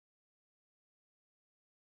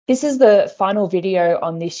This is the final video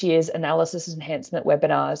on this year's analysis enhancement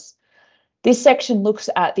webinars. This section looks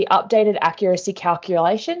at the updated accuracy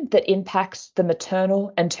calculation that impacts the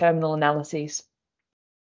maternal and terminal analyses.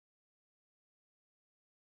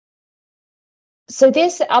 So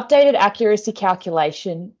this updated accuracy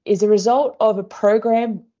calculation is a result of a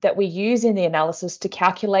program that we use in the analysis to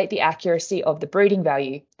calculate the accuracy of the breeding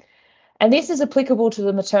value. And this is applicable to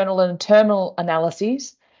the maternal and terminal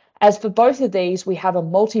analyses, as for both of these, we have a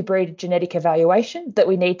multi-breed genetic evaluation that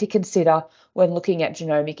we need to consider when looking at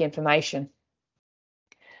genomic information.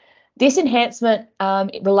 This enhancement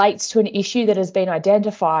relates to an issue that has been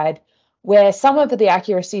identified where some of the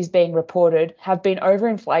accuracies being reported have been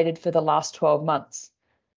overinflated for the last 12 months.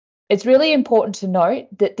 It's really important to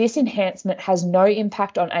note that this enhancement has no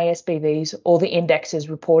impact on ASBVs or the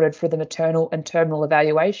indexes reported for the maternal and terminal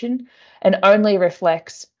evaluation and only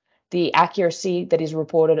reflects the accuracy that is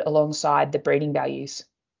reported alongside the breeding values.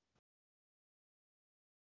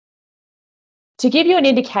 To give you an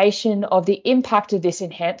indication of the impact of this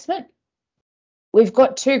enhancement, we've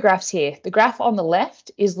got two graphs here. The graph on the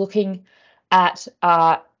left is looking at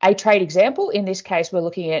a trait example. In this case, we're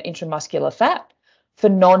looking at intramuscular fat for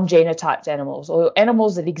non-genotyped animals, or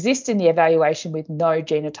animals that exist in the evaluation with no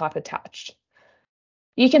genotype attached.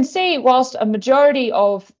 You can see whilst a majority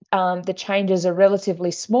of the changes are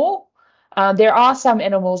relatively small, there are some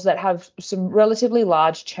animals that have some relatively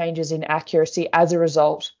large changes in accuracy as a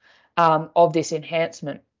result of this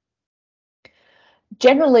enhancement.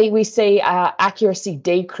 Generally, we see accuracy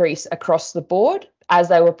decrease across the board as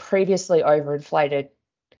they were previously overinflated.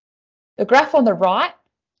 The graph on the right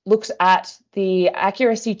looks at the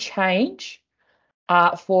accuracy change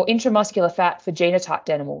for intramuscular fat for genotyped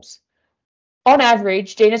animals. On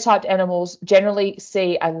average, genotyped animals generally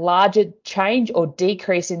see a larger change or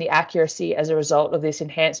decrease in the accuracy as a result of this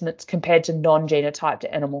enhancement compared to non-genotyped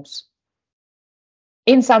animals.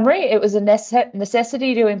 In summary, it was a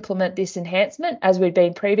necessity to implement this enhancement as we'd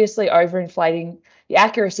been previously overinflating the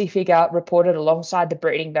accuracy figure reported alongside the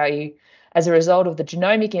breeding value as a result of the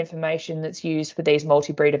genomic information that's used for these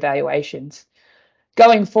multi-breed evaluations.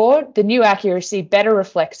 Going forward, the new accuracy better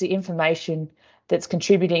reflects the information that's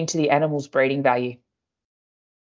contributing to the animal's breeding value.